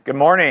Good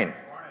morning.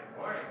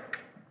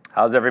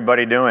 How's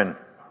everybody doing?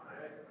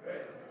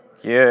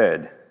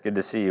 Good. Good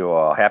to see you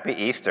all. Happy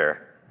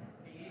Easter.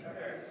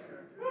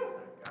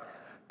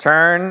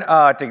 Turn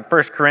to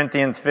 1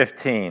 Corinthians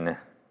 15.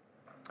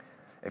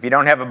 If you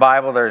don't have a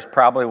Bible, there's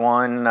probably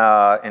one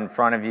in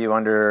front of you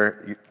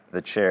under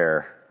the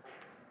chair.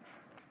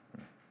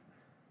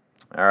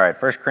 All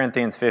right, 1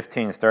 Corinthians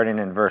 15, starting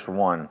in verse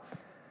 1.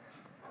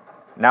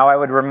 Now I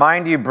would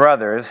remind you,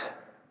 brothers,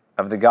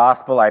 of the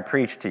gospel I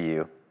preached to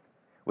you,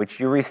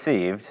 which you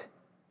received,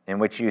 in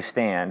which you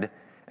stand,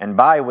 and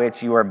by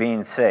which you are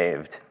being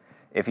saved,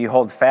 if you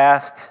hold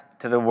fast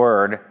to the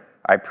word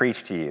I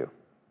preached to you,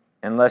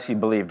 unless you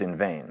believed in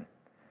vain.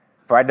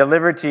 For I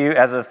delivered to you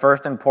as of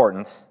first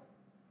importance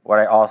what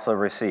I also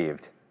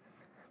received,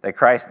 that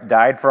Christ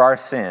died for our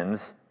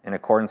sins in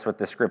accordance with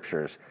the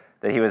Scriptures,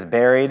 that he was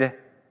buried,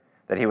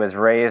 that he was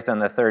raised on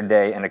the third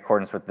day in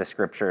accordance with the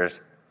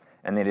Scriptures,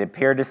 and that he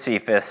appeared to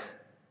Cephas,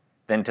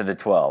 then to the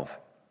 12.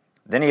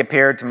 Then he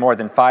appeared to more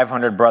than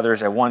 500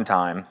 brothers at one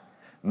time,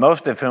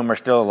 most of whom are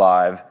still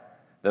alive,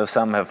 though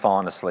some have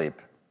fallen asleep.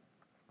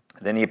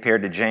 Then he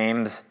appeared to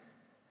James,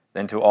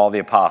 then to all the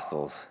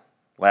apostles.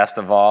 Last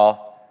of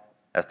all,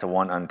 as to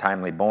one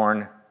untimely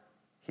born,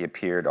 he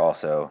appeared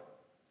also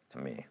to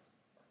me.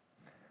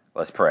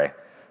 Let's pray.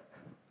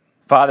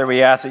 Father,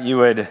 we ask that you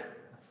would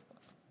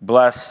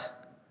bless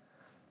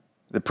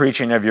the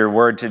preaching of your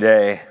word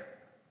today,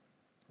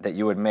 that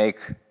you would make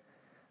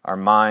our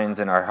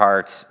minds and our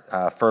hearts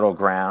fertile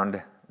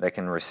ground that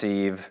can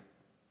receive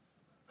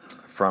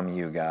from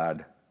you,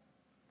 God.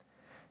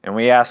 And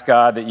we ask,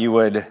 God, that you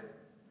would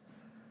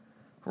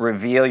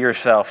reveal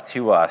yourself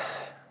to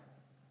us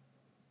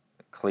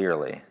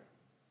clearly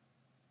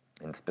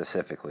and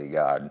specifically,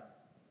 God.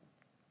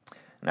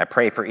 And I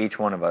pray for each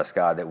one of us,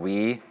 God, that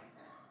we,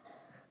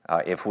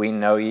 if we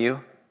know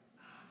you,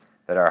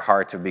 that our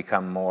hearts would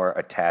become more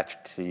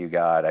attached to you,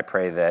 God. I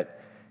pray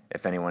that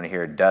if anyone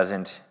here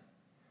doesn't,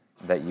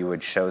 that you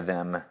would show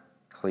them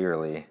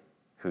clearly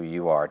who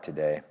you are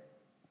today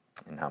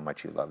and how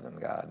much you love them,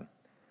 God.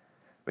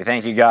 We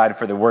thank you, God,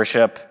 for the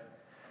worship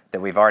that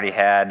we've already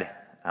had.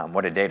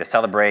 What a day to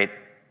celebrate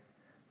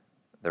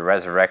the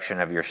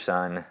resurrection of your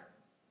Son,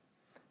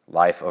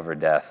 life over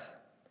death,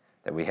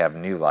 that we have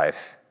new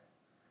life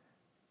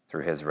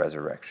through his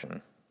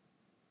resurrection.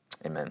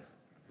 Amen.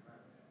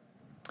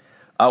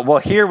 Well,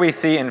 here we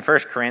see in 1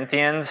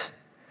 Corinthians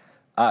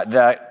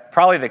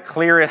probably the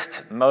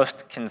clearest,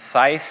 most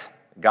concise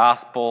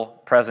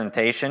gospel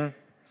presentation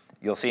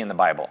you'll see in the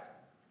Bible.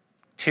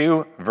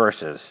 2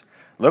 verses.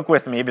 Look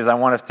with me because I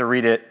want us to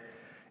read it.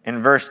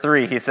 In verse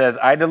 3, he says,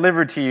 I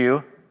delivered to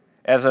you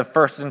as of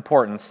first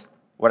importance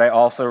what I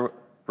also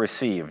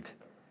received,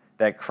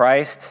 that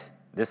Christ,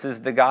 this is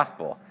the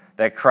gospel,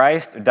 that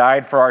Christ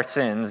died for our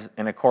sins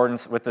in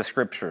accordance with the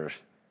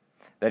Scriptures,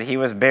 that he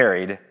was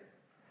buried,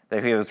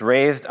 that he was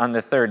raised on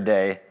the third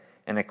day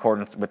in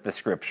accordance with the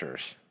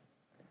Scriptures.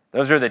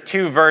 Those are the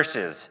 2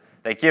 verses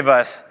that give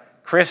us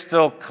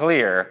crystal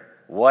clear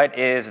what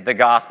is the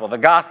gospel. The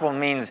gospel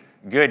means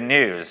good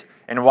news.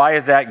 And why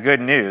is that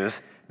good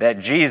news? That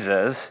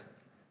Jesus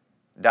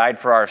died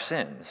for our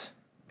sins.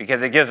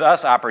 Because it gives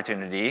us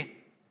opportunity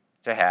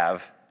to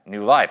have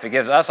new life. It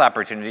gives us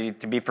opportunity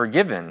to be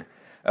forgiven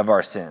of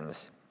our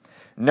sins.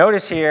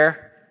 Notice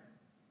here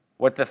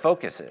what the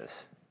focus is.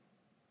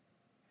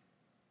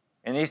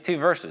 In these 2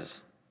 verses,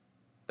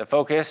 the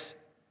focus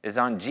is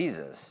on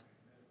Jesus.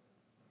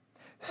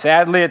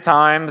 Sadly, at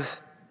times,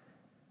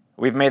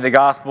 we've made the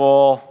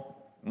gospel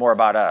more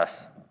about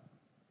us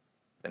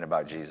than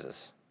about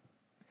Jesus.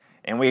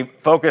 And we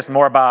focus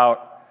more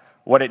about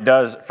what it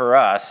does for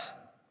us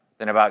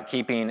than about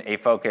keeping a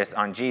focus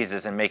on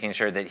Jesus and making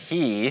sure that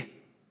he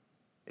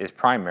is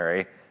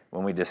primary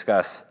when we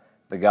discuss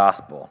the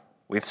gospel.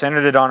 We've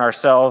centered it on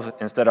ourselves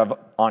instead of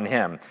on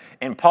him.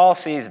 And Paul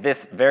sees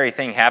this very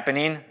thing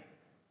happening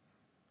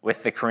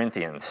with the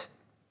Corinthians.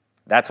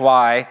 That's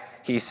why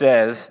he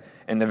says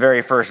in the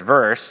very first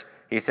verse,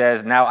 he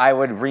says, now I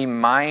would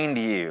remind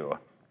you.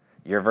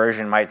 Your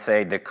version might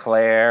say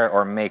declare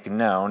or make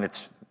known.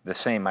 It's the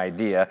same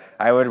idea.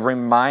 I would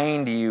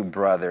remind you,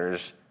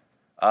 brothers,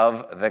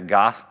 of the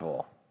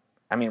gospel.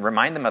 I mean,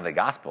 remind them of the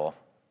gospel.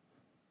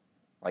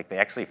 Like they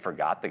actually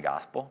forgot the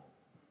gospel.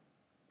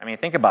 I mean,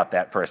 think about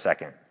that for a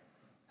second.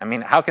 I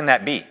mean, how can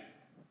that be?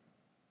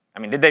 I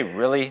mean, did they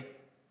really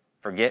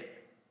forget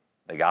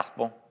the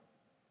gospel?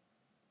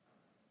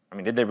 I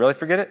mean, did they really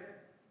forget it?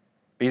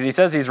 Because he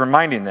says he's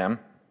reminding them.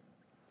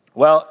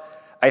 Well,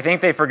 I think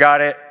they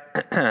forgot it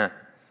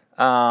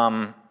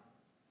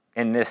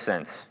in this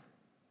sense.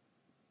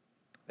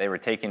 They were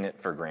taking it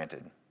for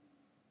granted.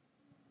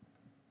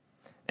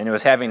 And it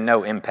was having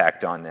no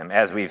impact on them.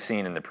 As we've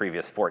seen in the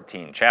previous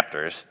 14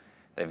 chapters,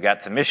 they've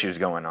got some issues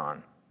going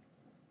on.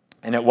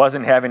 And it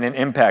wasn't having an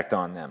impact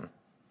on them.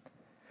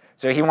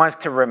 So he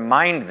wants to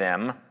remind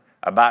them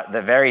about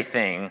the very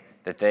thing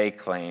that they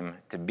claim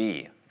to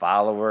be,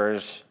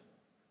 followers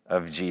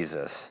of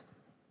Jesus.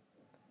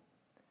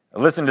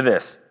 Listen to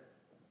this.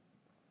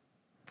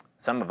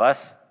 Some of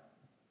us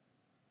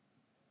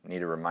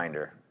need a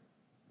reminder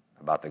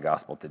about the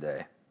gospel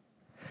today.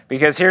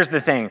 Because here's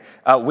the thing,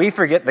 we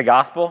forget the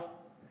gospel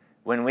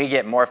when we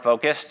get more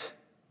focused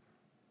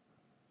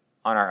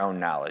on our own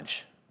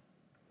knowledge.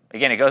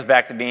 Again, it goes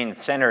back to being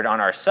centered on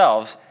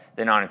ourselves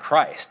than on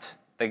Christ.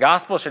 The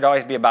gospel should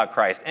always be about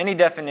Christ. Any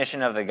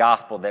definition of the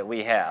gospel that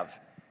we have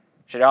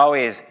should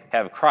always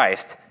have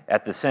Christ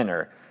at the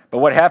center. But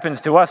what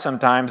happens to us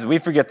sometimes, we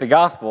forget the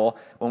gospel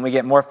when we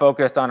get more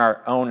focused on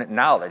our own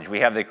knowledge. We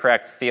have the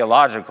correct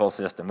theological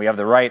system. We have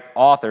the right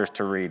authors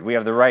to read. We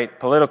have the right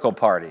political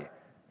party.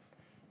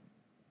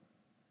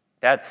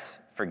 That's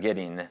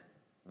forgetting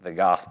the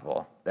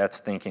gospel. That's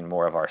thinking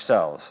more of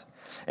ourselves.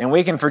 And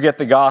we can forget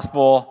the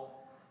gospel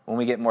when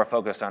we get more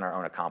focused on our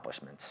own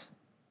accomplishments.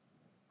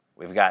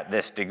 We've got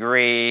this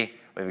degree.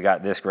 We've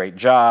got this great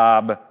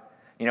job.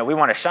 We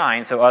want to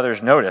shine so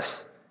others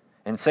notice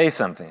and say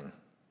something.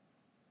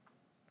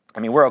 I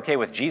mean, we're okay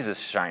with Jesus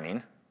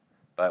shining,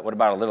 but what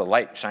about a little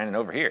light shining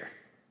over here?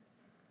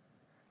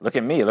 Look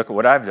at me. Look at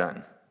what I've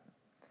done.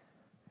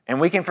 And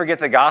we can forget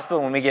the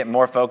gospel when we get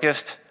more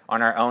focused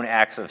on our own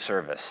acts of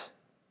service.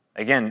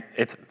 Again,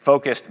 it's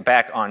focused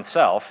back on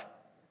self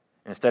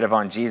instead of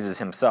on Jesus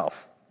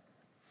himself.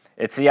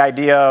 It's the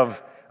idea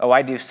of,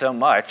 I do so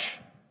much.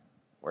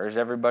 Where's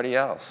everybody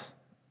else?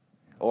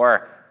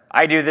 Or,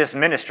 I do this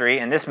ministry,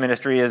 and this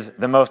ministry is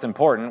the most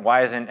important.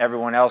 Why isn't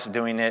everyone else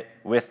doing it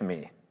with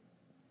me?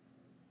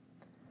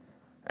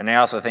 And I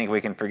also think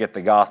we can forget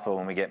the gospel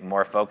when we get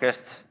more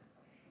focused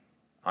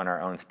on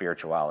our own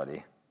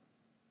spirituality.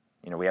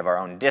 We have our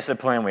own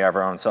discipline. We have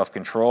our own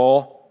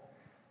self-control.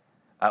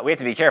 We have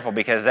to be careful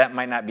because that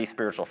might not be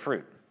spiritual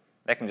fruit.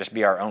 That can just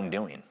be our own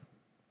doing,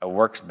 a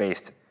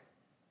works-based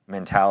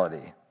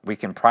mentality. We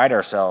can pride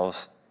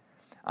ourselves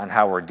on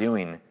how we're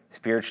doing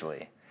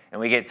spiritually. And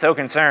we get so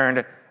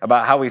concerned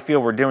about how we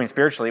feel we're doing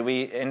spiritually,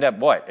 we end up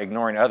what?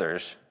 Ignoring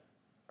others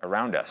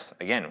around us.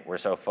 Again, we're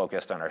so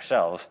focused on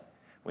ourselves,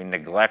 we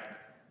neglect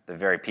the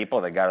very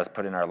people that God has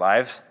put in our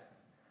lives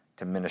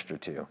to minister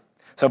to.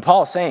 So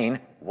Paul's saying,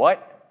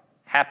 what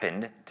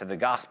happened to the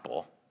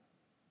gospel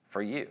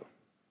for you?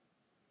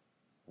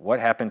 What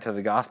happened to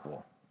the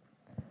gospel?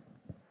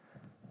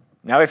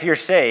 Now, if you're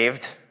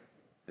saved,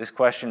 this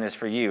question is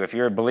for you. If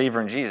you're a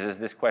believer in Jesus,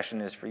 this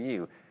question is for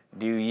you.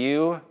 Do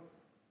you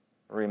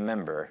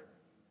remember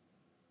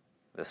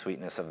the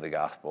sweetness of the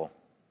gospel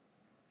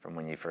from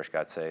when you first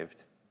got saved?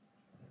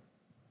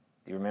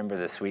 Do you remember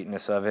the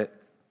sweetness of it?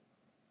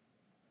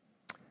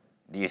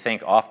 Do you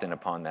think often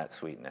upon that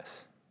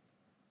sweetness?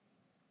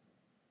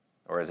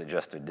 Or is it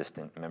just a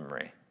distant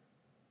memory?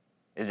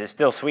 Is it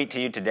still sweet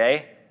to you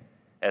today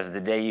as the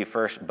day you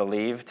first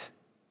believed?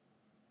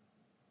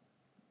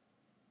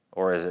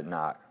 Or is it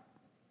not?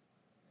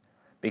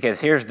 Because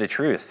here's the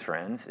truth,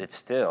 friends. It's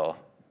still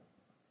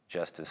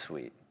just as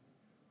sweet.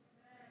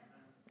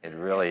 It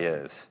really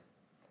is.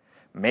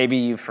 Maybe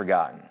you've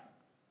forgotten,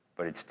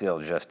 but it's still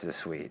just as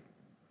sweet.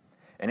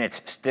 And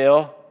it's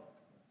still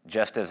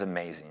just as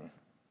amazing.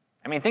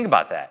 I mean, think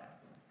about that.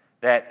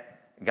 That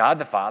God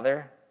the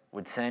Father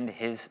would send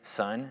his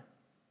Son,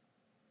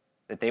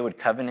 that they would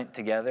covenant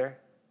together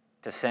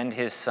to send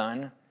his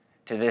Son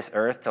to this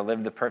earth to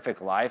live the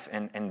perfect life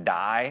and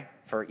die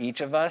for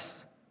each of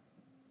us.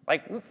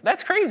 Like,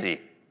 that's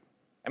crazy.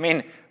 I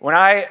mean, when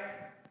I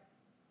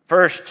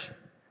first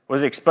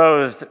was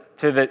exposed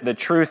to the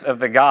truth of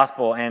the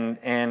gospel and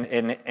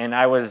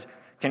I was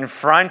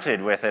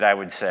confronted with it, I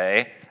would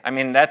say, I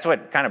mean, that's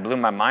what kind of blew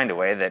my mind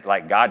away, that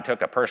like God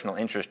took a personal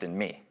interest in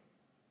me.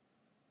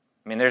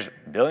 I mean, there's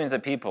billions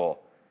of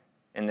people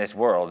in this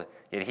world,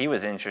 yet he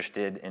was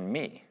interested in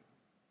me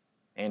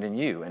and in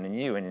you and in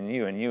you and in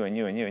you and you and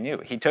you and you and you.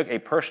 He took a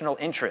personal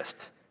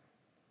interest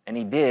and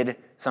he did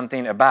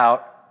something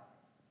about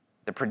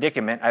the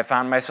predicament I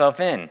found myself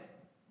in,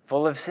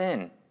 full of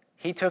sin.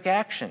 He took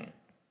action.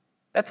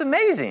 That's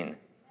amazing.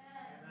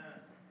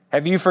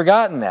 Have you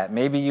forgotten that?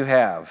 Maybe you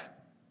have.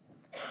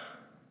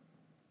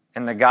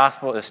 And the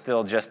gospel is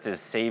still just as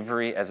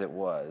savory as it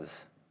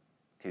was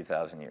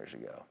 2,000 years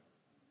ago.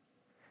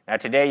 Now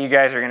today you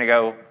guys are going to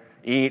go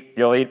eat.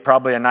 You'll eat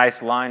probably a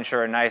nice lunch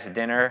or a nice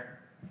dinner.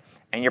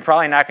 And you're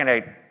probably not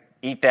going to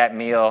eat that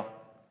meal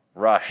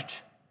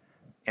rushed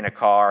in a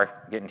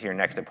car, getting to your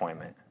next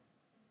appointment.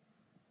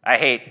 I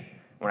hate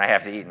when I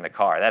have to eat in the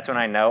car. That's when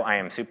I know I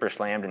am super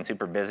slammed and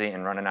super busy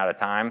and running out of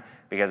time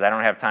because I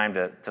don't have time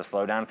to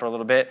slow down for a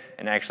little bit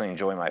and actually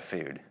enjoy my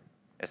food.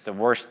 It's the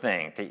worst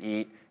thing to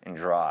eat and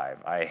drive.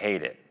 I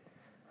hate it.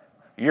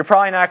 You're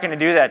probably not going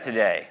to do that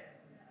today.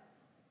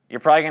 You're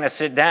probably going to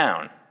sit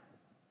down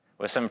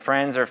with some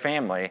friends or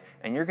family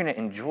and you're going to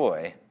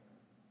enjoy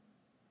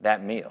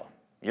that meal.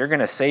 You're going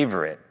to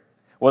savor it.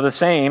 Well, the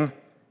same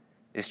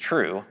is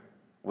true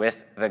with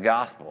the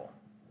gospel.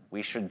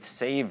 We should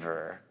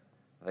savor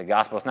the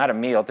gospel. It's not a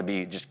meal to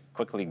be just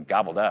quickly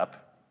gobbled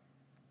up.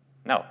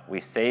 No, we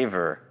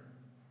savor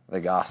the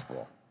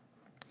gospel.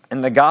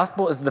 And the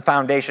gospel is the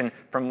foundation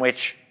from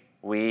which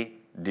we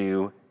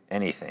do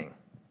anything.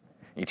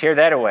 You tear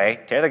that away,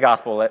 tear the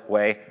gospel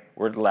away,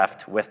 we're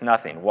left with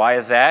nothing. Why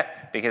is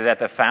that? Because at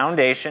the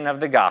foundation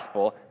of the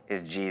gospel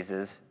is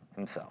Jesus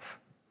himself.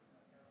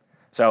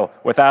 So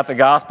without the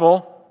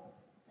gospel,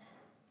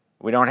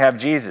 we don't have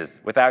Jesus.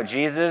 Without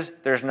Jesus,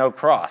 there's no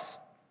cross.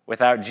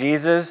 Without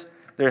Jesus,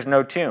 there's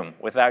no tomb.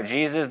 Without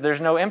Jesus,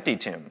 there's no empty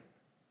tomb.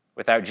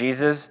 Without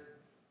Jesus,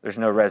 there's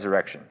no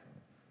resurrection.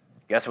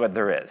 Guess what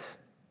there is?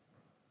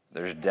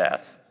 There's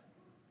death.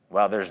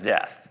 Well, there's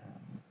death,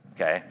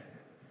 okay?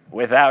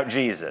 Without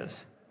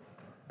Jesus,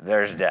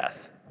 there's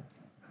death.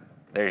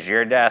 There's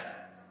your death,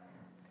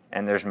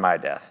 and there's my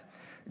death.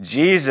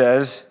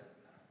 Jesus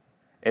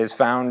is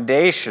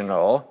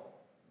foundational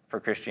for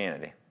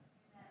Christianity,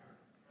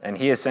 and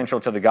he is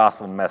central to the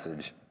gospel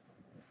message.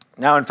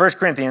 Now, in 1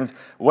 Corinthians,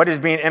 what is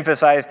being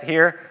emphasized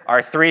here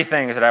are three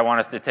things that I want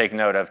us to take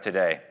note of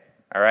today,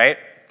 all right?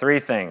 Three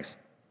things.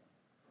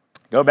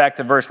 Go back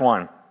to verse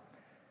 1.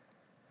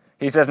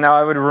 He says, "Now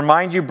I would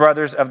remind you,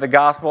 brothers, of the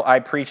gospel I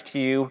preached to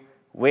you,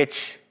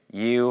 which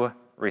you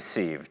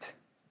received."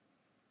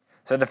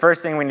 So the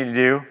first thing we need to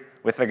do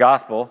with the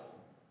gospel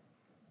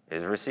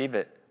is receive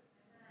it.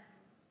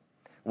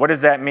 What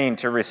does that mean,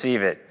 to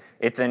receive it?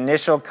 It's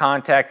initial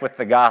contact with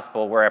the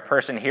gospel, where a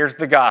person hears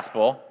the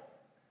gospel,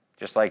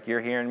 just like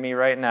you're hearing me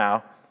right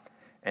now,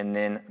 and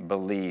then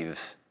believes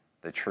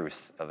the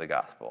truth of the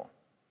gospel.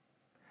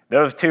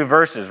 Those two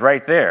verses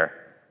right there.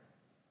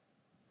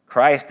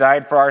 Christ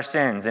died for our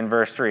sins in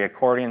verse 3,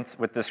 accordance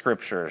with the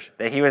Scriptures.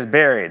 That he was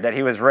buried, that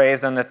he was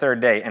raised on the third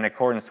day in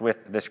accordance with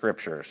the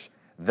Scriptures.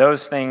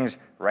 Those things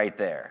right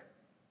there.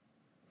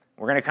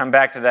 We're going to come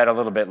back to that a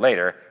little bit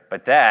later,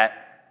 but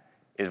that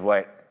is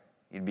what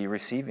you'd be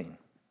receiving.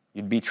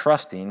 You'd be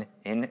trusting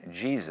in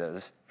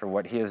Jesus for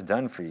what he has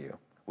done for you.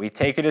 We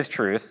take it as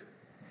truth,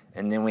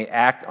 and then we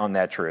act on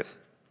that truth.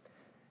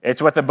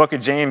 It's what the book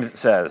of James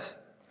says.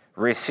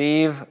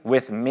 Receive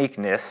with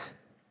meekness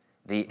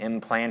the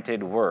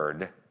implanted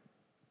word,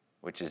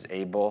 which is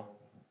able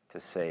to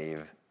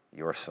save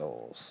your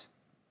souls.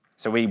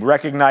 So we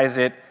recognize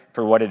it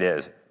for what it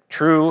is.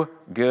 True,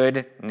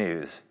 good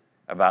news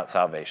about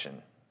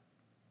salvation.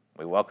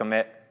 We welcome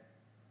it.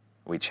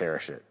 We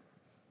cherish it.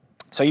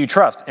 So you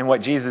trust in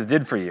what Jesus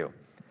did for you.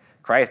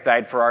 Christ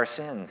died for our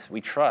sins.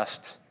 We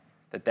trust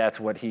that that's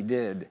what he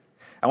did.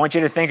 I want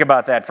you to think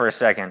about that for a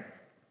second.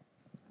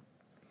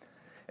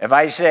 If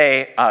I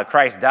say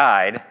Christ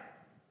died,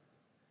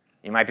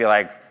 you might be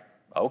like,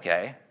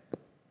 okay.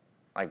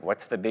 Like,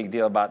 what's the big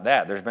deal about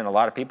that? There's been a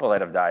lot of people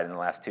that have died in the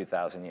last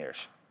 2,000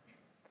 years.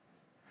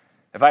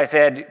 If I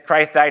said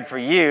Christ died for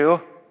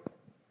you,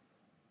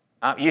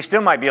 you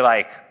still might be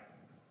like,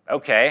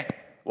 okay,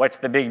 what's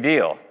the big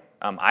deal?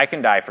 I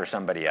can die for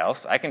somebody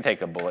else. I can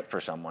take a bullet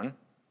for someone.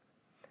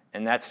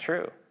 And that's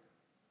true.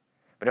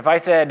 But if I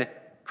said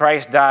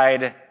Christ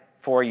died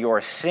for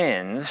your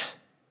sins,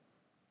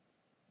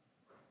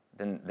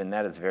 then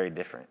that is very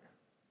different.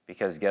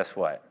 Because guess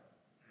what?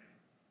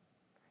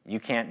 You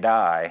can't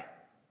die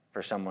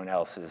for someone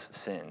else's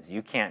sins.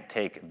 You can't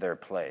take their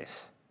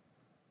place.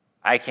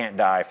 I can't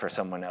die for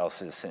someone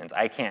else's sins.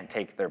 I can't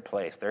take their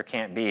place. There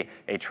can't be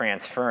a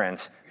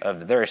transference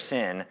of their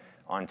sin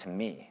onto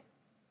me.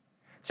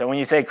 So when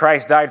you say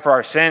Christ died for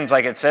our sins,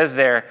 like it says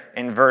there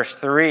in verse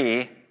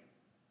 3,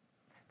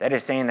 that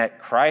is saying that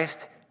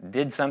Christ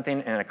did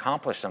something and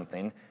accomplished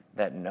something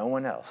that no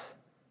one else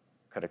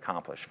could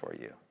accomplish for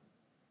you.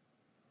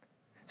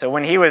 So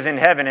when he was in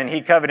heaven and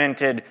he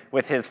covenanted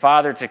with his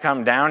Father to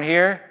come down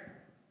here,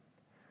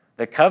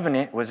 the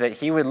covenant was that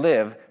he would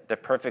live the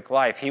perfect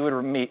life. He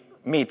would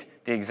meet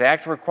the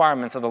exact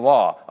requirements of the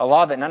law, a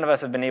law that none of us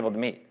have been able to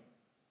meet.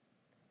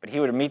 But he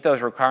would meet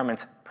those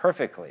requirements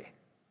perfectly.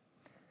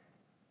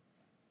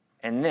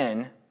 And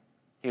then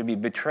he would be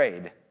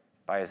betrayed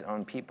by his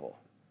own people.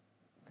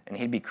 And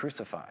he'd be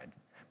crucified.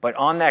 But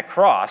on that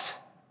cross,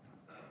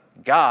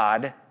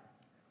 God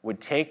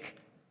would take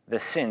the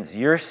sins,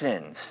 your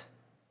sins,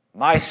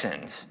 my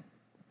sins,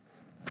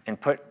 and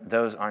put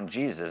those on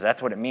Jesus.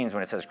 That's what it means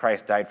when it says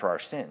Christ died for our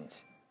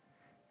sins.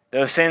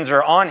 Those sins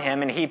are on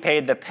him, and he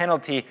paid the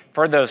penalty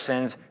for those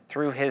sins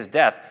through his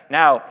death.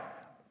 Now,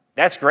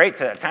 that's great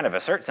to kind of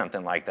assert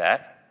something like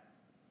that,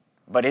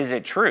 but is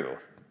it true?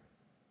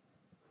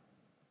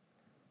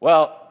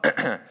 Well,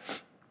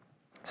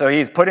 so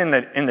he's put in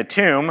the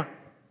tomb,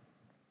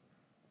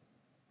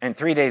 and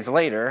 3 days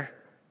later,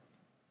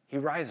 he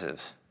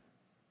rises.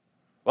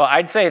 Well,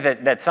 I'd say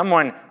that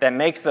someone that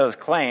makes those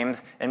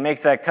claims and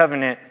makes that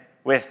covenant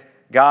with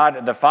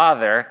God the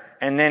Father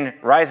and then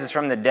rises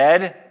from the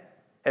dead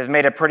has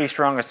made a pretty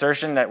strong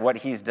assertion that what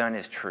he's done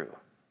is true.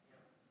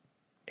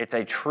 It's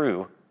a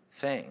true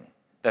thing.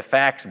 The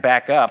facts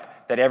back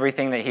up that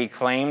everything that he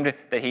claimed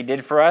that he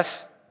did for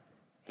us,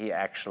 he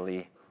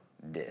actually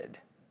did.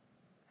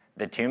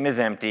 The tomb is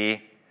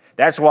empty.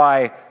 That's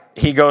why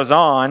he goes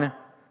on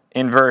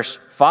in verse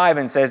 5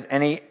 and says,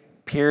 and he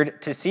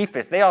appeared to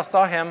Cephas. They all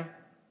saw him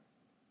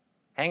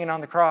hanging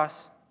on the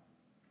cross.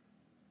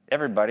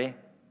 Everybody.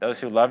 Those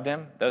who loved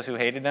him, those who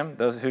hated him,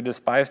 those who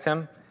despised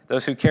him,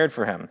 those who cared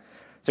for him.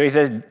 So he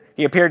says,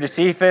 he appeared to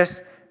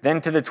Cephas,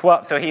 then to the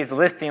 12. So he's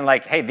listing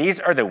like, hey,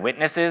 these are the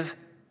witnesses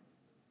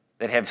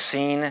that have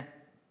seen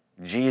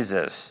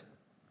Jesus.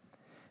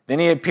 Then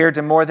he appeared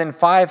to more than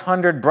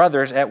 500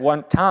 brothers at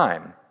one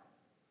time.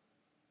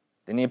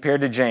 Then he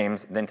appeared to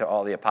James, then to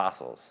all the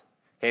apostles.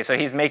 Okay, so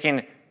he's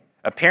making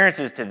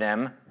appearances to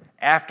them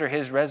after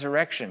his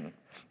resurrection.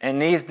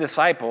 And these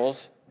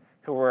disciples,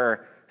 who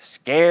were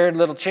scared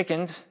little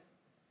chickens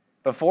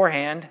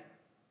beforehand,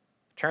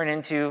 turn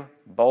into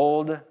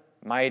bold,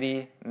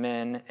 mighty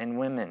men and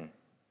women.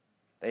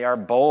 They are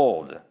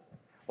bold.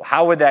 Well,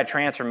 how would that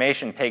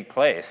transformation take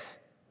place?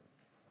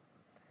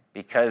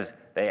 Because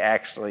they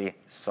actually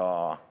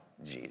saw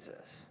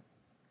Jesus,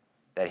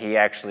 that he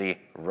actually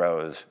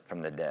rose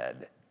from the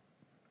dead.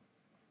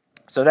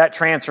 So that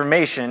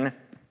transformation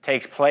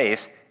takes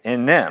place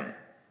in them.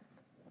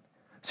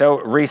 So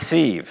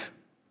receive.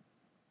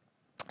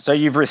 So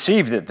you've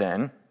received it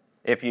then,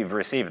 if you've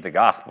received the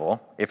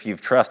gospel, if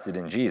you've trusted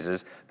in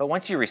Jesus. But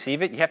once you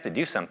receive it, you have to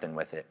do something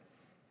with it.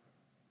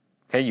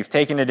 Okay, you've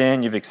taken it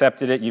in, you've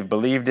accepted it, you've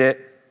believed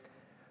it.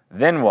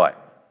 Then what?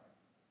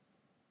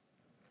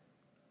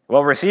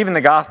 Well, receiving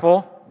the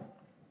gospel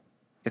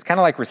is kind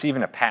of like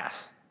receiving a pass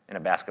in a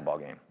basketball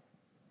game.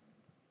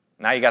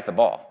 Now you got the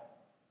ball.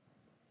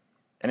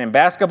 And in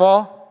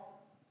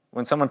basketball,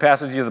 when someone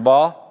passes you the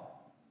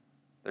ball,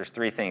 there's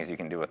 3 things you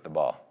can do with the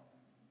ball.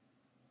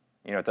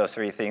 You know what those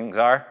 3 things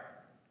are?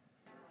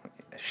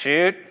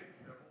 Shoot,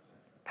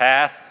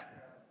 pass,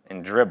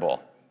 and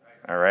dribble.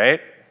 All right?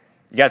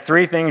 You got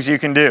 3 things you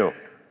can do.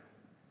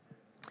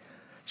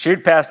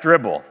 Shoot, pass,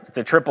 dribble. It's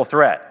a triple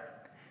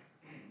threat.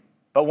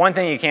 But one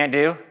thing you can't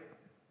do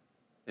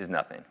is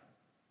nothing.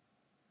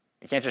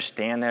 You can't just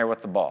stand there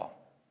with the ball.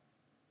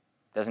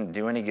 It doesn't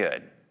do any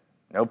good.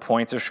 No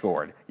points are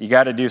scored. You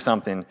got to do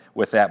something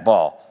with that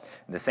ball.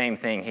 The same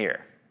thing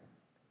here.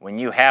 When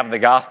you have the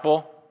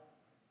gospel,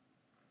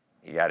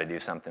 you got to do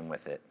something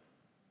with it.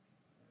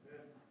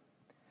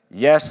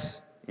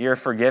 Yes, you're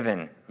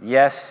forgiven.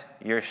 Yes,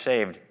 you're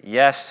saved.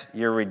 Yes,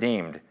 you're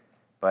redeemed.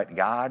 But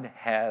God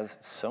has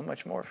so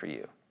much more for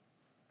you.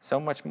 So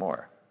much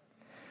more.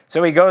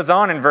 So he goes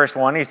on in verse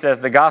 1. He says,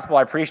 the gospel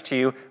I preached to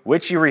you,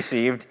 which you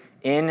received,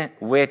 in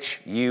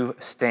which you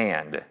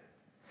stand.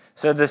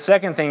 So the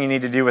second thing you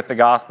need to do with the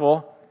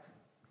gospel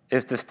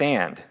is to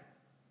stand.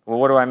 Well,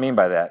 what do I mean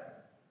by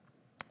that?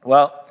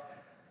 Well,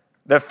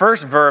 the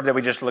first verb that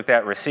we just looked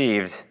at,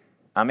 received,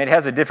 it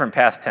has a different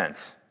past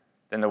tense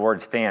than the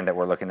word stand that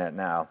we're looking at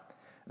now.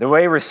 The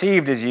way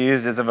received is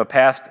used as of a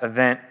past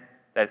event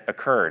that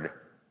occurred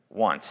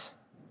once,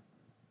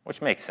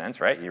 which makes sense,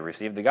 right? You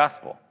received the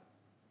gospel.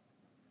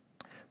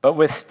 But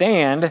with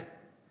stand,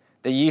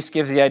 the use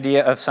gives the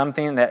idea of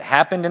something that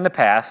happened in the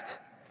past,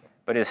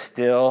 but is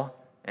still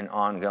an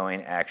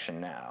ongoing action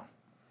now.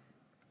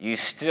 You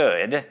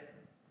stood,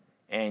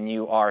 and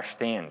you are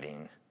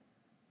standing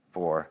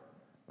for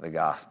the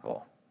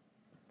gospel.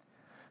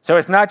 So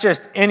it's not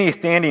just any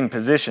standing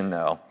position,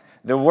 though.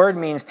 The word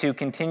means to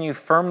continue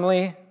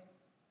firmly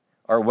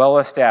or well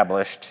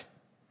established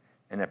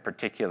in a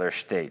particular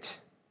state.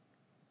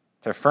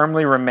 To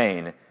firmly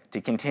remain, to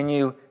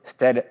continue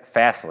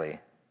steadfastly.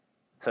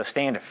 So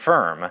stand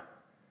firm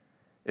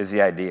is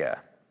the idea.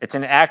 It's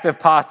an active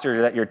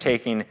posture that you're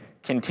taking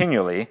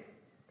continually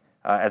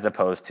as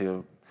opposed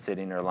to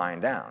sitting or lying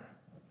down.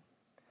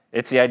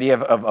 It's the idea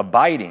of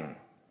abiding.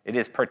 It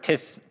is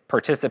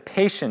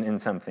participation in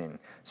something.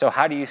 So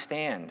how do you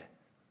stand?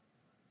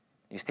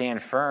 You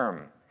stand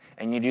firm,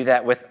 and you do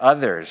that with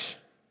others,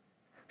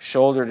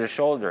 shoulder to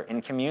shoulder,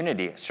 in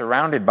community,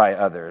 surrounded by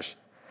others.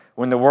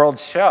 When the world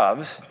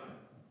shoves,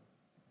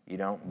 you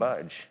don't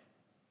budge.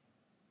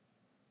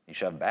 You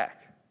shove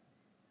back.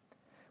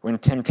 When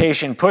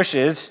temptation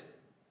pushes,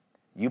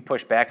 you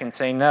push back and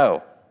say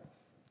no.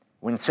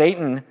 When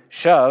Satan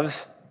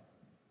shoves,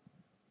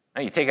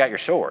 you take out your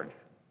sword.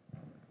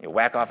 You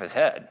whack off his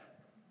head.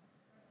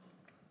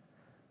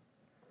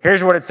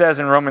 Here's what it says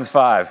in Romans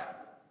 5.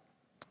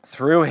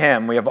 Through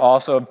him we have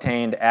also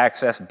obtained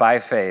access by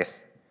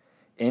faith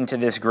into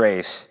this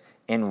grace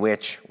in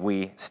which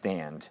we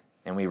stand,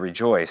 and we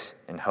rejoice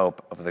in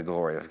hope of the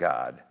glory of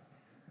God.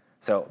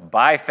 So,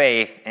 by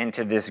faith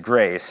into this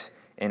grace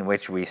in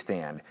which we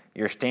stand.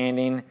 You're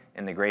standing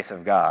in the grace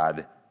of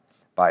God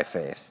by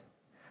faith.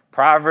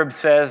 Proverbs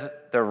says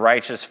the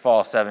righteous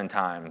fall 7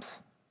 times.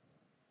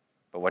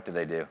 But what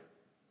do?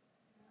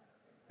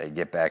 They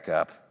get back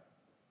up.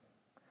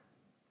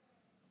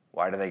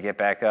 Why do they get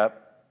back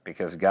up?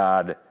 Because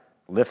God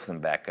lifts them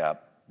back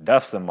up,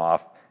 dusts them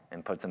off,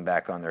 and puts them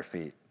back on their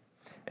feet.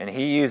 And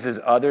he uses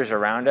others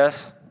around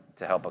us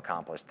to help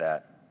accomplish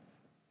that.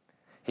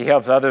 He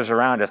helps others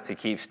around us to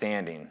keep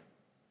standing,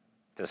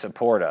 to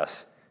support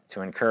us,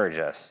 to encourage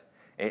us.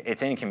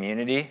 It's in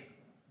community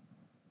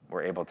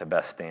we're able to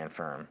best stand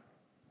firm.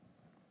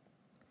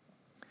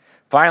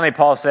 Finally,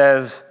 Paul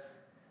says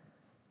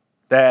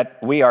that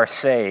we are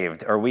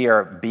saved, or we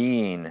are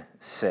being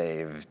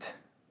saved.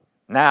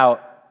 Now,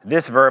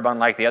 this verb,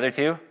 unlike the other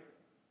 2,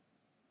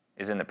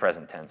 is in the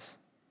present tense.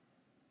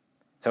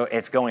 So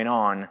it's going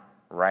on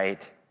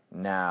right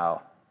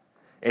now.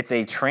 It's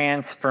a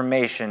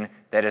transformation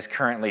that is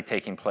currently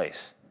taking place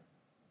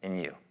in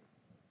you.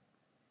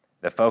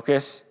 The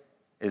focus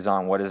is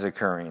on what is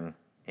occurring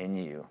in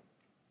you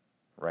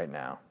right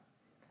now.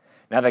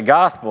 Now, the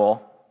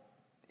gospel,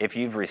 if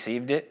you've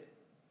received it,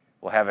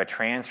 will have a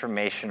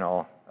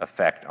transformational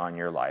effect on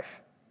your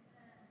life.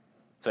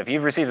 So if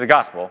you've received the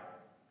gospel,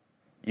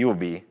 you will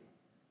be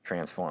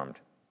transformed.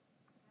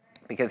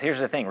 Because here's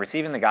the thing,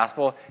 receiving the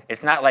gospel,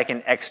 it's not like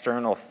an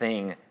external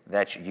thing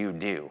that you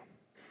do.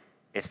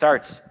 It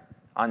starts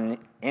on the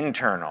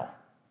internal.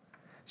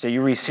 So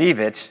you receive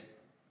it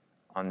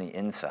on the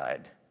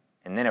inside.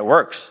 And then it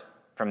works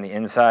from the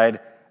inside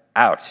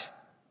out.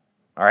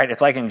 All right?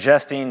 It's like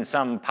ingesting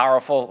some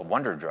powerful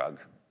wonder drug.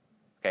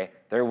 Okay?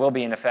 There will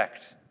be an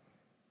effect.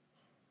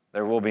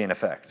 There will be an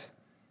effect.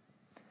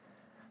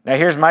 Now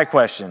here's my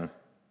question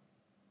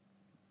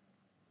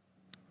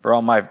for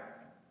all my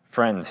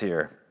friends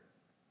here,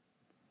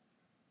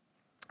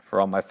 for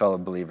all my fellow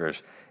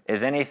believers.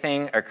 Is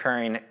anything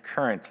occurring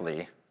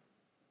currently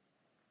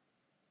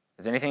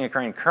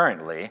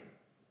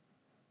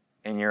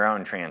in your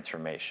own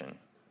transformation?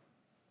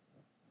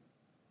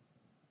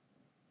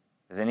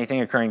 Is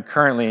anything occurring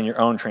currently in your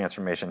own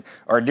transformation?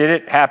 Or did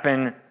it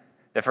happen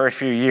the first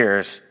few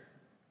years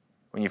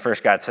when you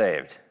first got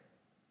saved?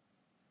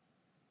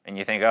 And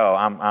you think, oh,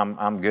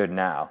 I'm good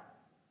now.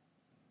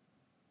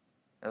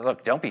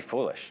 Look, don't be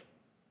foolish.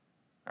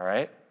 All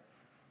right?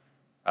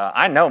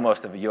 I know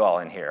most of you all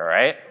in here, all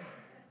right?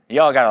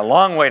 You all got a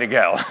long way to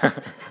go.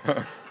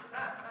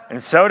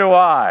 And so do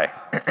I.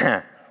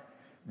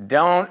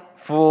 Don't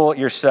fool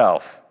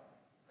yourself.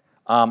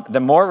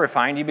 The more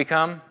refined you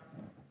become,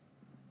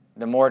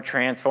 the more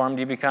transformed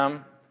you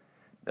become,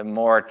 the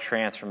more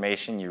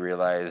transformation you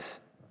realize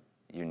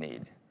you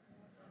need.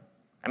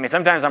 I mean,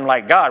 sometimes I'm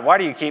like, God, why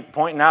do you keep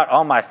pointing out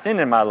all my sin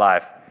in my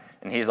life?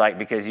 And he's like,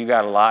 because you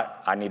got a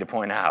lot I need to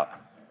point out.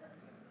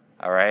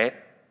 All right?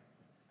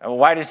 And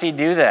why does he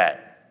do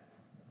that?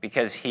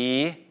 Because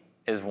he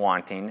is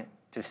wanting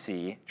to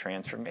see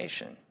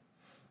transformation.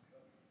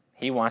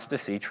 He wants to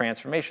see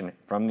transformation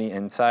from the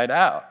inside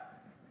out.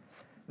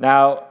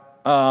 Now,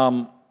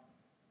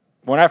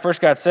 when I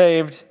first got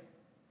saved,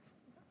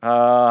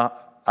 I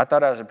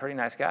thought I was a pretty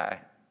nice guy.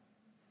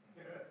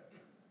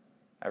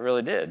 I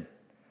really did.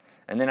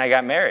 And then I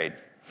got married.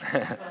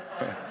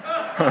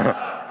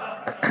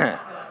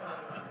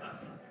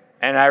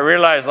 And I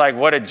realized, like,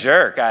 what a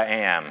jerk I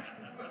am.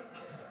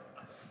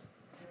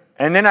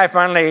 And then I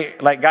finally,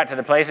 got to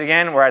the place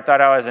again where I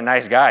thought I was a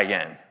nice guy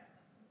again.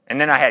 And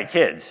then I had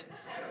kids.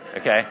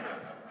 Okay?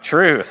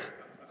 Truth.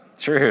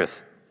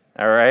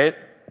 All right?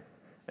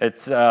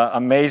 It's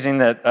amazing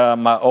that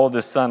my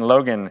oldest son,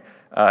 Logan,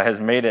 has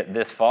made it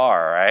this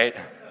far, right?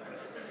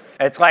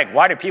 It's like,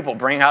 why do people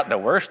bring out the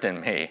worst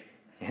in me?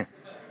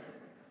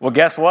 Well,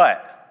 guess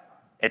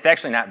what? It's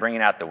actually not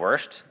bringing out the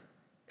worst.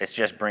 It's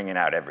just bringing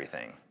out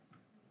everything.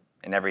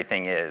 And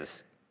everything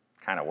is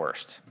kind of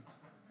worst,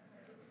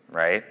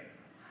 right?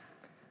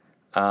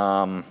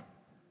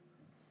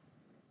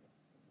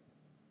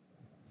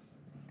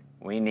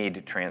 We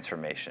need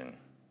transformation.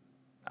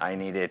 I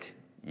need it.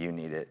 You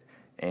need it.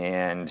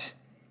 And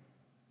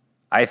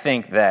I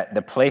think that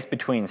the place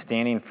between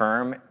standing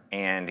firm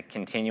and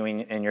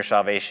continuing in your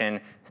salvation,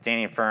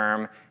 standing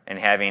firm and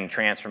having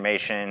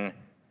transformation,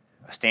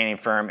 standing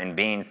firm and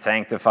being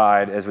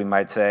sanctified, as we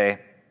might say,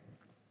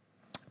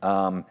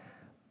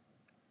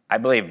 I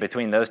believe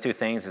between those two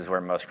things is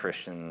where most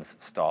Christians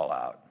stall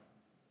out.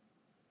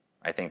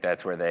 I think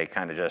that's where they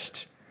kind of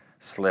just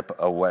slip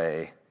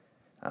away,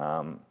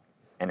 and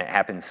it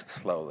happens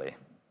slowly.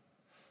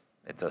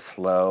 It's a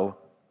slow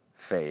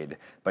fade.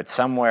 But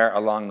somewhere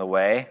along the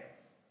way,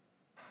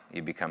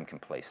 you become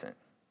complacent,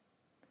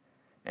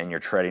 and you're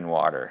treading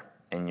water,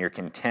 and you're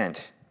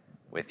content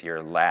with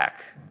your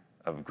lack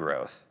of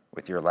growth,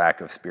 with your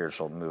lack of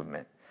spiritual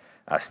movement.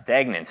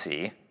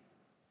 Stagnancy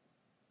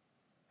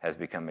has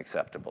become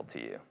acceptable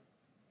to you.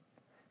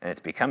 And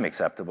it's become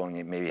acceptable, and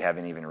you maybe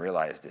haven't even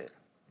realized it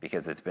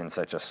because it's been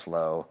such a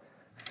slow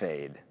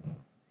fade.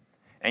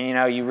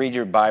 And you read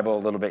your Bible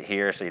a little bit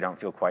here so you don't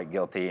feel quite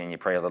guilty, and you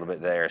pray a little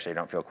bit there so you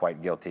don't feel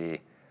quite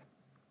guilty,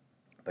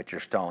 but you're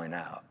stalling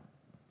out.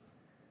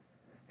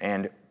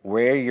 And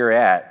where you're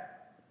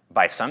at,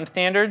 by some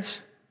standards,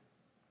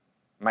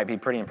 might be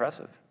pretty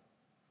impressive.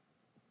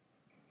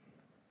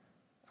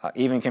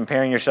 Even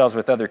comparing yourselves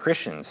with other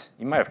Christians,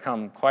 you might have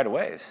come quite a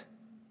ways.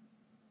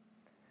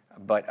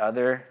 But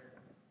other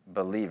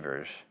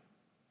believers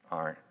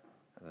aren't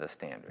the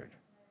standard.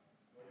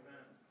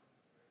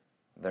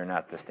 They're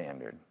not the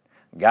standard.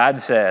 God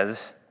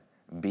says,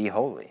 be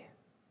holy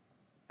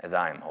as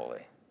I am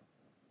holy.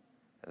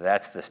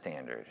 That's the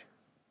standard.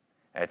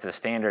 It's a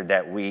standard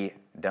that we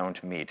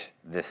don't meet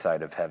this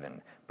side of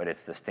heaven, but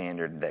it's the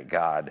standard that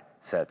God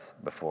sets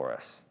before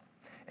us.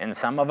 And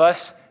some of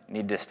us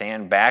need to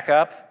stand back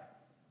up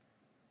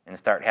and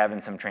start having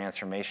some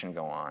transformation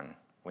go on.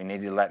 We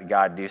need to let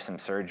God do some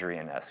surgery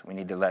in us. We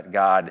need to let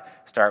God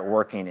start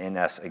working in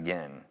us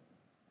again.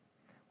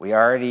 We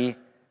already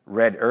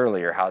read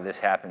earlier how this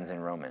happens in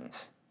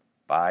Romans,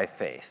 by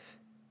faith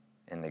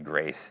in the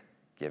grace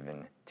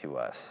given to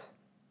us.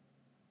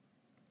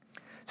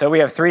 So we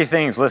have three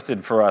things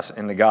listed for us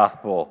in the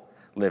gospel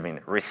living.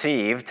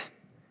 Received,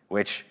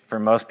 which for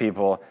most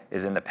people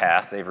is in the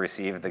past. They've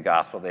received the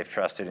gospel. They've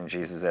trusted in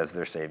Jesus as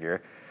their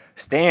Savior.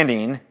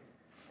 Standing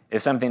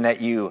is something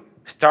that you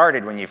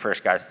started when you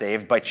first got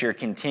saved, but you're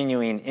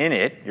continuing in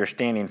it. You're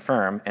standing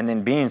firm. And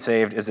then being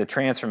saved is a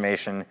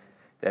transformation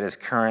that is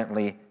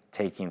currently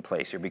taking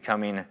place. You're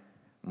becoming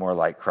more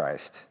like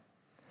Christ.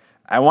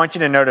 I want you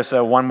to notice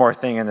one more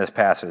thing in this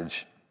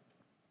passage.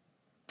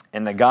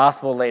 In the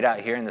gospel laid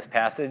out here in this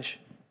passage,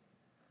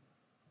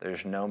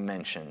 there's no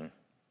mention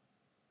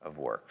of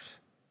works.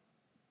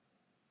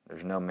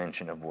 There's no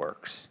mention of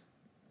works.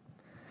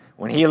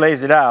 When he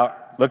lays it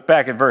out, look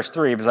back at verse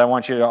 3, because I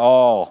want you to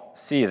all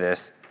see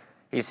this.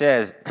 He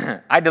says,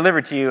 I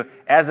delivered to you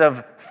as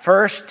of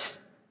first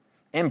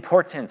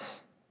importance.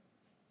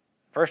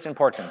 First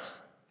importance.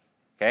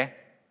 Okay?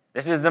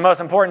 This is the most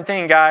important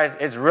thing, guys.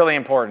 It's really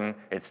important.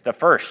 It's the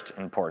first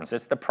importance.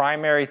 It's the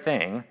primary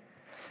thing.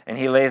 And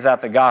he lays out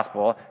the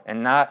gospel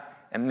and not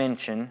a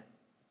mention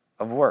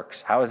of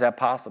works. How is that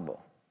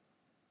possible?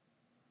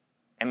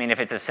 I mean, if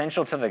it's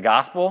essential to the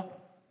gospel,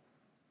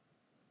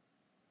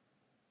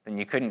 then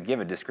you couldn't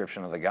give a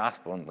description of the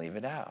gospel and leave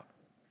it out.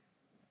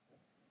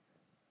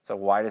 So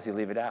why does he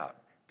leave it out?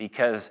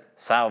 Because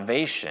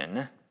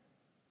salvation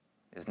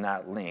is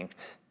not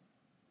linked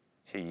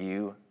to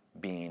you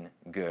being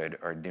good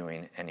or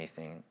doing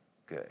anything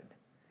good.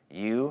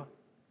 You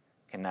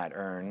cannot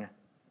earn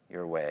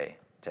your way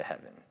to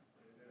heaven.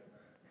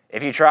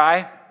 If you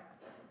try,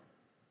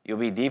 you'll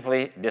be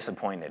deeply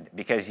disappointed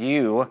because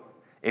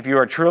if you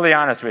are truly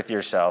honest with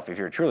yourself, if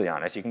you're truly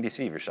honest, you can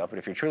deceive yourself, but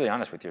if you're truly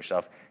honest with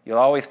yourself, you'll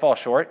always fall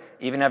short,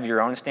 even of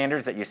your own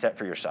standards that you set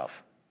for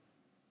yourself.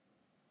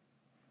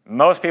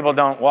 Most people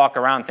don't walk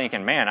around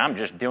thinking, man, I'm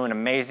just doing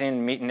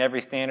amazing, meeting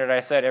every standard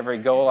I set, every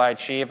goal I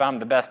achieve. I'm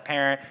the best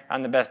parent.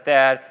 I'm the best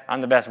dad. I'm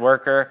the best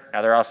worker.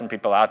 Now, there are some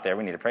people out there.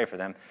 We need to pray for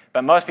them.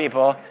 But most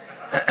people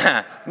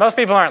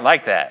aren't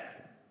like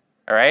that,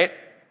 all right?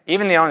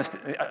 Even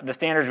the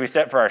standards we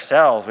set for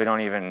ourselves, we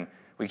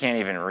can't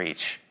even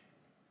reach,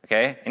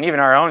 okay? And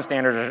even our own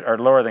standards are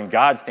lower than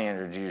God's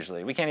standards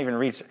usually. We can't even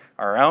reach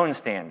our own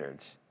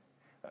standards.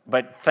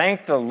 But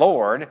thank the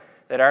Lord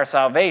that our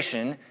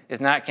salvation is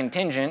not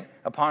contingent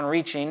upon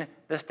reaching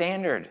the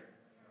standard.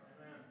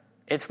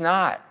 It's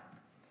not.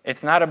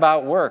 It's not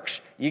about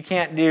works. You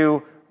can't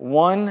do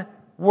one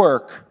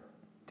work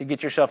to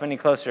get yourself any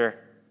closer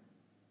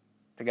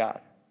to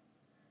God.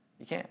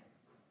 You can't.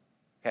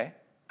 Okay?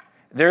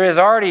 There is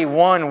already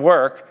one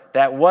work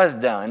that was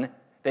done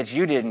that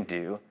you didn't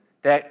do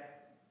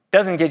that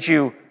doesn't get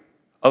you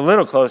a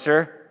little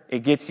closer.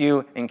 It gets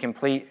you in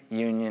complete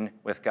union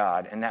with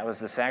God. And that was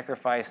the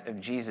sacrifice of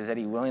Jesus that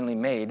he willingly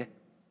made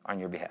on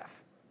your behalf.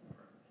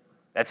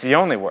 That's the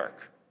only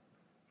work.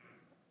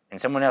 And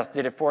someone else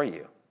did it for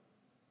you.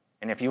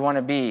 And if you want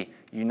to be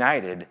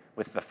united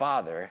with the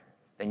Father,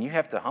 then you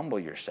have to humble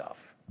yourself.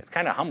 It's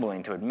kind of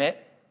humbling to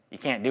admit you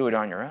can't do it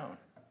on your own,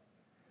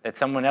 that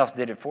someone else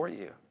did it for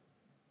you.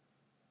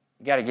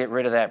 You got to get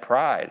rid of that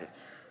pride.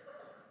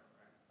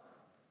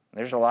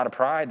 There's a lot of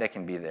pride that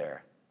can be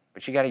there.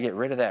 But you got to get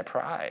rid of that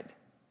pride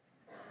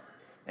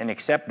and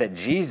accept that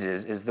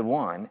Jesus is the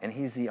one, and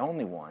he's the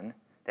only one,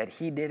 that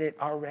he did it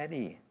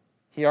already.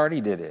 He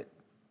already did it.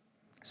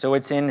 So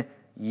it's in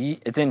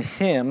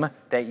him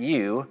that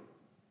you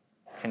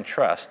can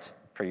trust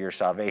for your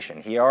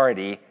salvation. He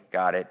already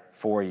got it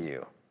for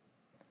you.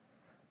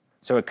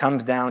 So it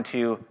comes down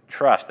to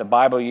trust. The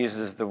Bible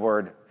uses the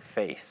word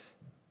faith,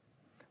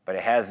 but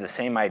it has the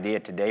same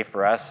idea today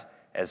for us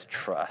as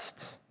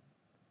trust.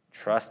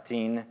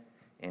 Trusting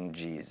in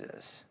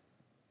Jesus,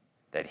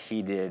 that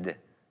he did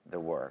the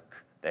work.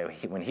 That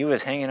when he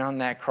was hanging on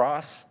that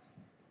cross,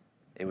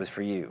 it was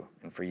for you,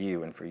 and for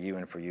you, and for you,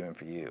 and for you, and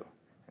for you,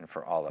 and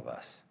for all of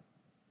us.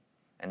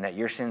 And that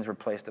your sins were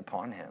placed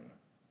upon him.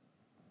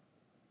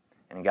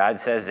 And God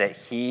says that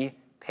he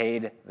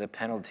paid the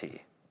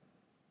penalty.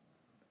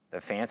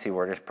 The fancy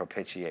word is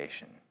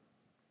propitiation.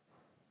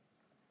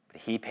 But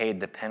he paid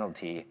the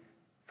penalty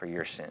for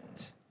your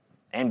sins.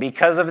 And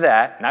because of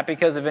that, not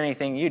because of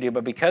anything you do,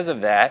 but because of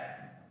that,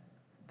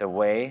 the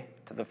way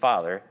to the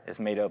Father is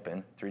made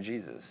open through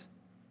Jesus.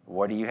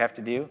 What do you have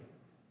to do?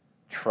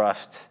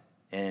 Trust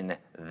in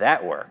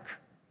that work.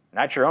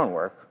 Not your own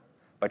work,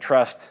 but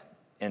trust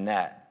in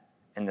that,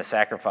 in the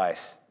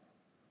sacrifice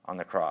on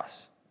the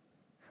cross.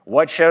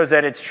 What shows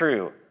that it's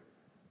true?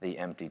 The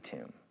empty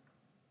tomb.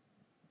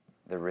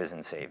 The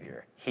risen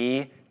Savior.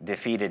 He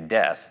defeated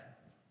death.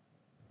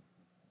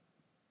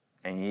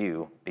 And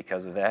you,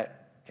 because of that,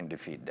 can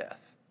defeat death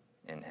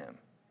in him.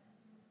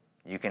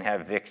 You can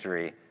have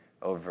victory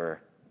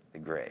over the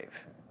grave.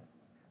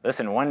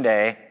 Listen, one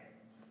day,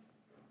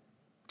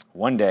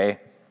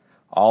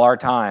 all our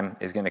time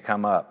is going to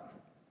come up.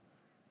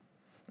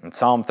 And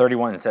Psalm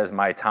 31 says,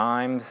 my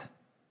times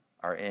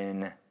are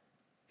in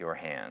your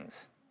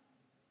hands.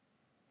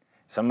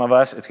 Some of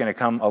us, it's going to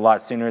come a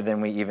lot sooner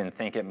than we even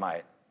think it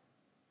might.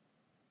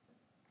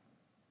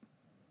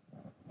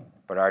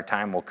 But our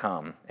time will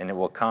come, and it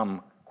will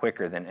come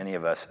quicker than any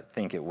of us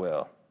think it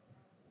will.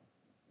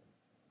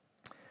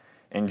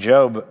 And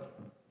Job,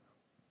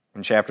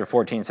 in chapter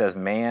 14, says,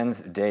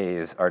 man's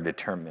days are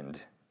determined.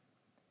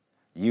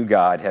 You,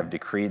 God, have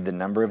decreed the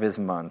number of his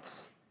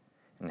months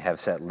and have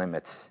set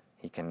limits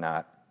he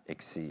cannot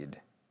exceed.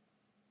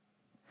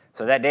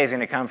 So that day is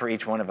going to come for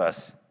each one of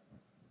us.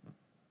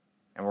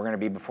 And we're going to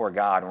be before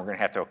God, and we're going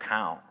to have to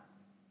account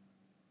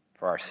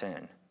for our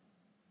sin,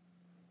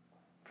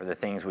 for the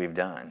things we've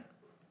done.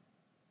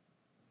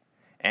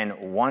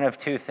 And one of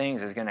two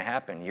things is going to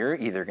happen. You're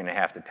either going to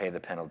have to pay the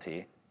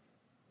penalty,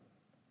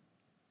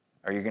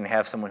 or you're going to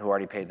have someone who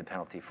already paid the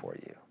penalty for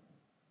you.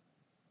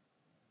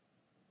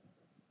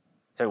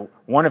 So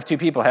one of two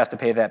people has to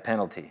pay that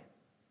penalty,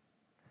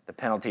 the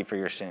penalty for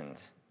your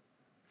sins.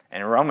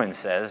 And Romans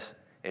says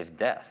is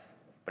death.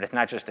 But it's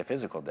not just a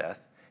physical death,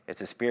 it's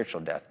a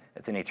spiritual death.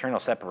 It's an eternal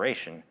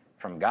separation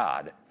from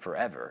God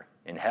forever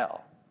in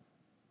hell.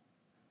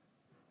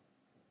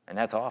 And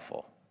that's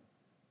awful.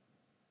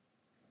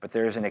 But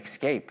there's an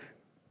escape.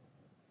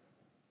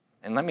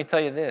 And let me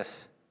tell you this.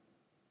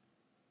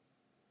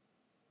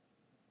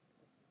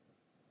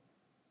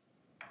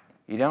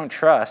 You don't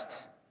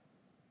trust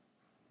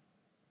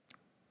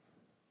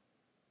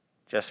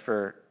just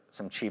for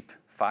some cheap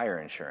fire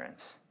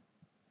insurance,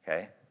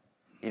 okay?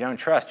 You don't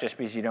trust just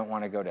because you don't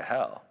want to go to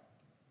hell.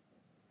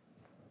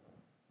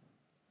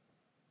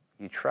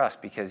 You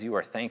trust because you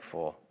are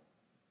thankful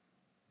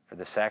for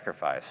the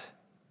sacrifice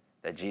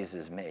that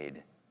Jesus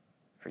made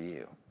for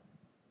you,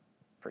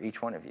 for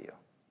each one of you.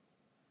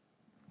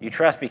 You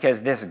trust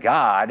because this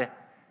God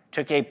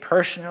took a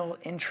personal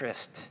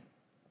interest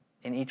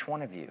in each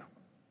one of you.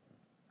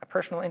 A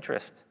personal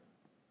interest.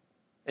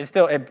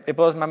 It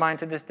blows my mind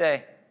to this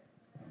day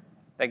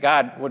that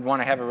God would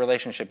want to have a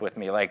relationship with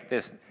me like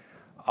this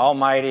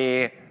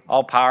almighty,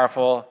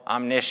 all-powerful,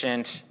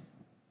 omniscient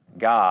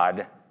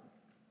God.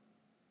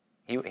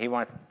 He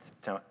wants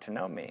to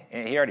know me.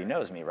 And he already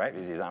knows me, right?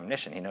 Because he's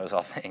omniscient. He knows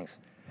all things.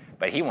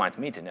 But he wants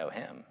me to know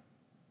him.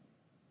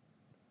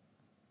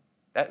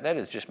 That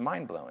is just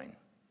mind-blowing.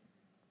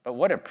 But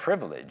what a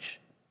privilege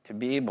to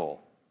be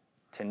able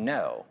to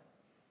know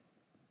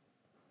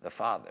the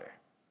Father.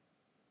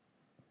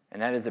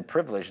 And that is a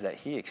privilege that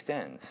he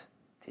extends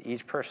to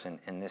each person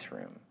in this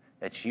room,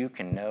 that you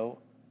can know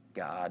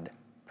God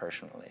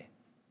personally.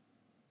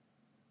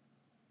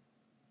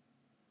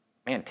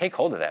 Man, take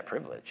hold of that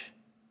privilege.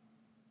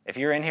 If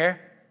you're in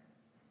here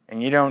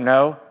and you don't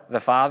know the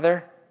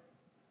Father,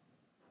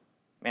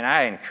 man,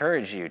 I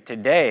encourage you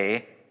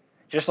today,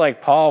 just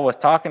like Paul was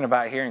talking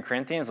about here in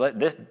Corinthians, let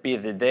this be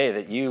the day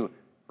that you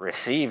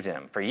received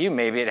him. For you,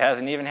 maybe it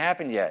hasn't even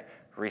happened yet.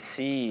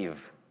 Receive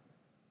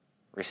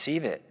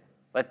it.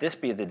 Let this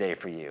be the day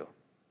for you.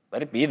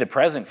 Let it be the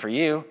present for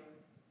you.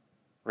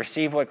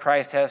 Receive what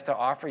Christ has to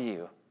offer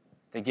you,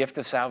 the gift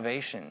of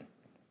salvation.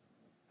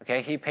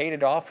 Okay, he paid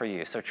it all for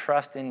you, so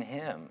trust in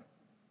him.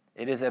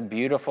 It is a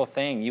beautiful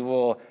thing. You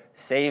will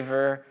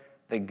savor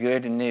the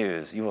good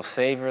news. You will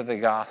savor the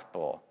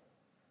gospel,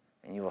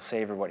 and you will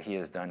savor what he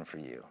has done for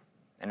you.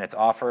 And it's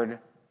offered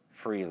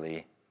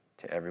freely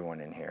to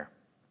everyone in here.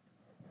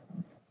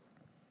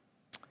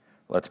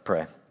 Let's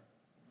pray.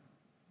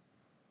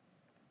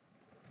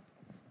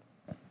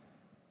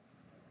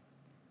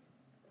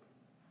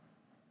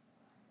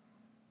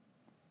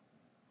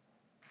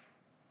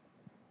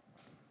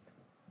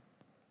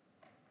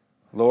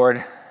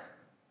 Lord,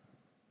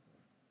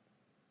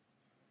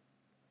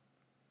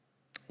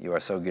 you are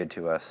so good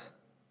to us.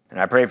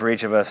 And I pray for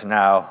each of us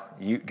now.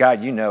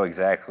 God, you know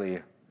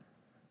exactly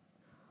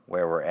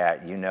where we're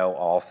at. You know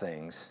all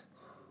things.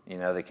 You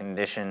know the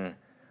condition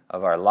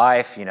of our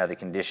life. You know the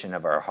condition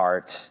of our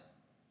hearts.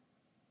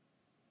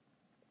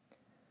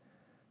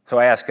 So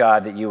I ask,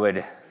 God, that you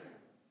would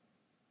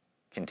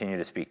continue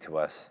to speak to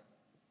us.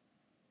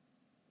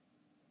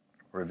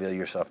 Reveal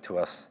yourself to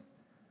us.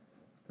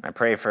 I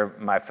pray for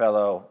my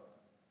fellow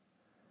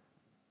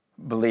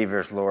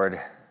believers, Lord,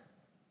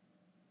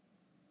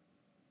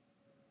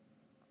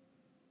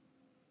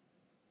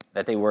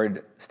 that they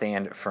would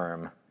stand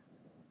firm,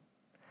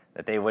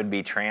 that they would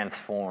be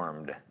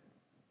transformed.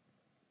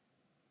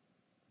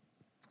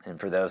 And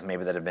for those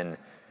maybe that have been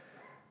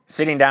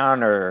sitting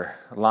down or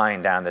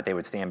lying down, that they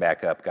would stand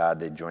back up, God,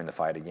 they'd join the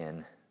fight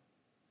again,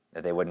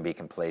 that they wouldn't be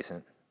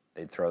complacent,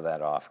 they'd throw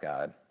that off,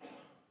 God.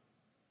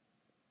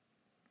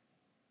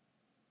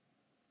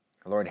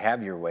 Lord,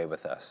 have your way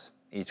with us,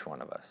 each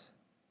one of us.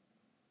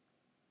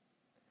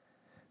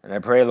 And I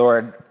pray,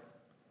 Lord,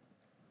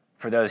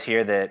 for those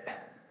here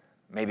that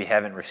maybe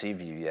haven't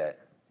received you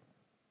yet,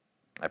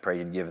 I pray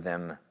you'd give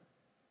them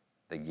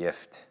the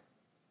gift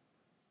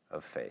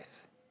of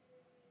faith.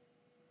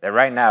 That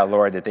right now,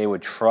 Lord, that they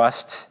would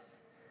trust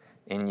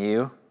in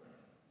you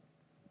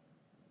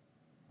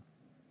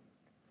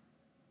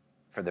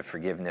for the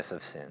forgiveness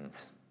of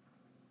sins.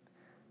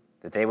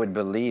 That they would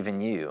believe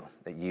in you,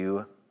 that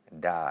you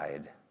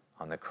died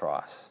on the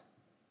cross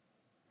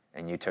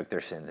and you took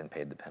their sins and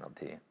paid the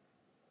penalty.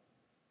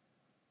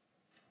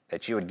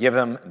 That you would give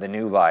them the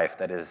new life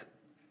that is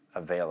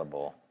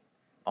available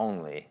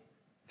only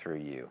through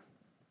you.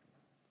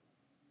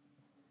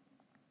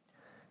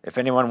 If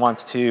anyone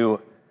wants to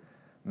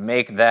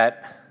make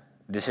that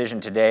decision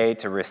today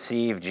to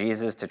receive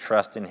Jesus, to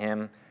trust in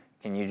him,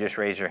 can you just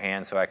raise your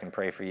hand so I can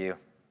pray for you?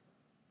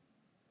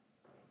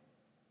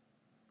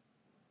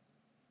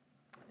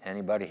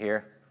 Anybody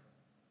here?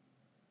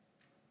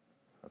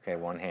 Okay,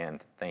 one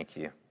hand. Thank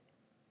you.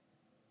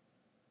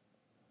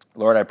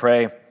 Lord, I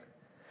pray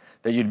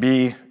that you'd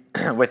be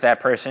with that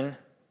person,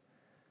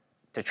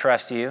 to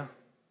trust you,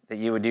 that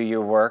you would do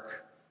your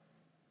work,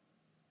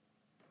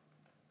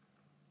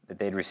 that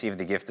they'd receive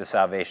the gift of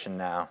salvation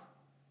now.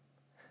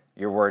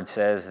 Your word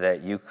says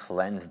that you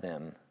cleanse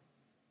them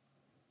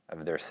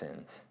of their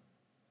sins.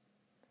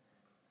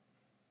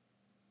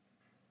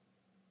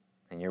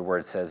 And your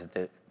word says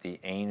that the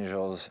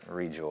angels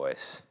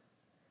rejoice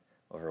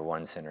over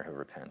one sinner who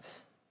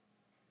repents.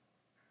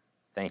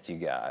 Thank you,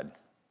 God.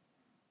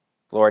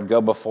 Lord,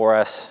 go before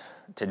us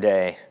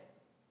today.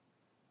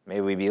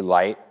 May we be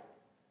light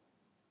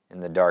in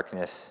the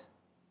darkness.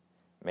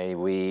 May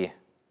we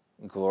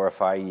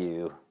glorify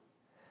you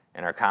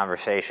in our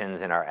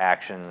conversations, in our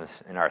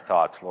actions, in our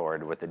thoughts,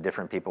 Lord, with the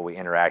different people we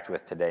interact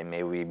with today.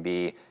 May we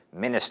be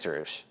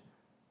ministers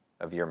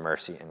of your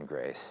mercy and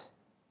grace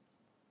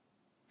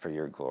for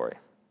your glory.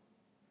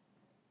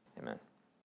 Amen.